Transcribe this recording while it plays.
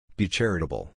Be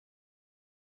charitable.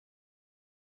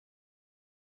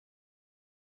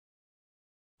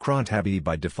 Cron tab E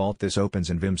by default. This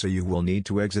opens in Vim, so you will need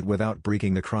to exit without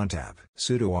breaking the cron tab.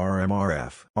 Sudo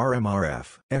rmrf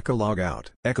echo logout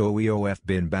echo eof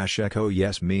bin bash echo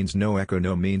yes means no, echo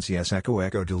no means yes,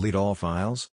 echo delete all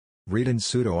files. Read in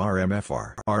sudo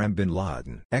rmfr rm bin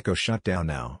laden echo shutdown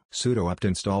now. Sudo apt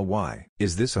install y.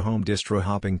 Is this a home distro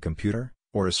hopping computer,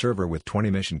 or a server with 20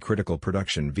 mission critical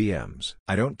production VMs?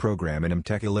 I don't program and am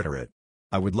tech illiterate.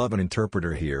 I would love an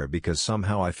interpreter here because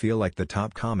somehow I feel like the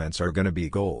top comments are gonna be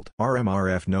gold.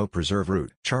 rmrf no preserve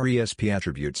root char esp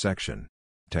attribute section.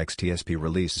 Text TSP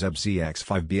release zeb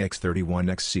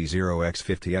zx5bx31x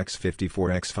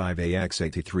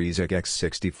c0x50x54x5ax83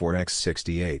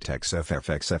 zx64x68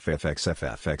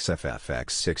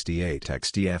 xffxffxffxffx68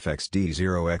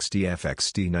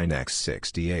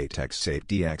 xdfxd0xdfxd9x68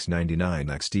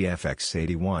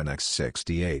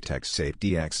 xapedx99xdfx81x68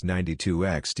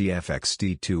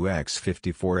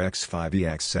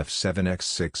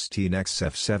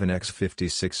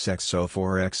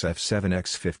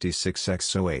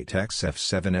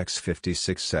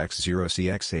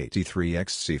 xf7x56x0cx83x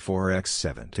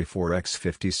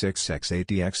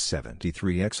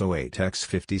c4x74x56x8dx73x08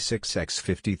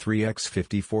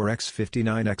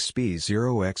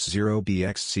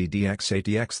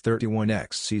 x56x53x54x59xb0x0bxcdx8dx31x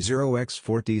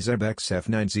c0x40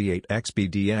 zebxf9z8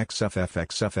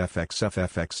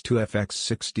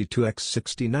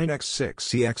 xbdxffxffx2fx62x69x6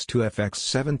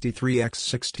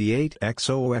 cx2fx73x68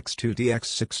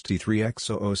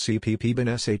 xoox2dx63x00 cpp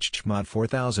bin sh chmod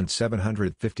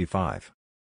 4755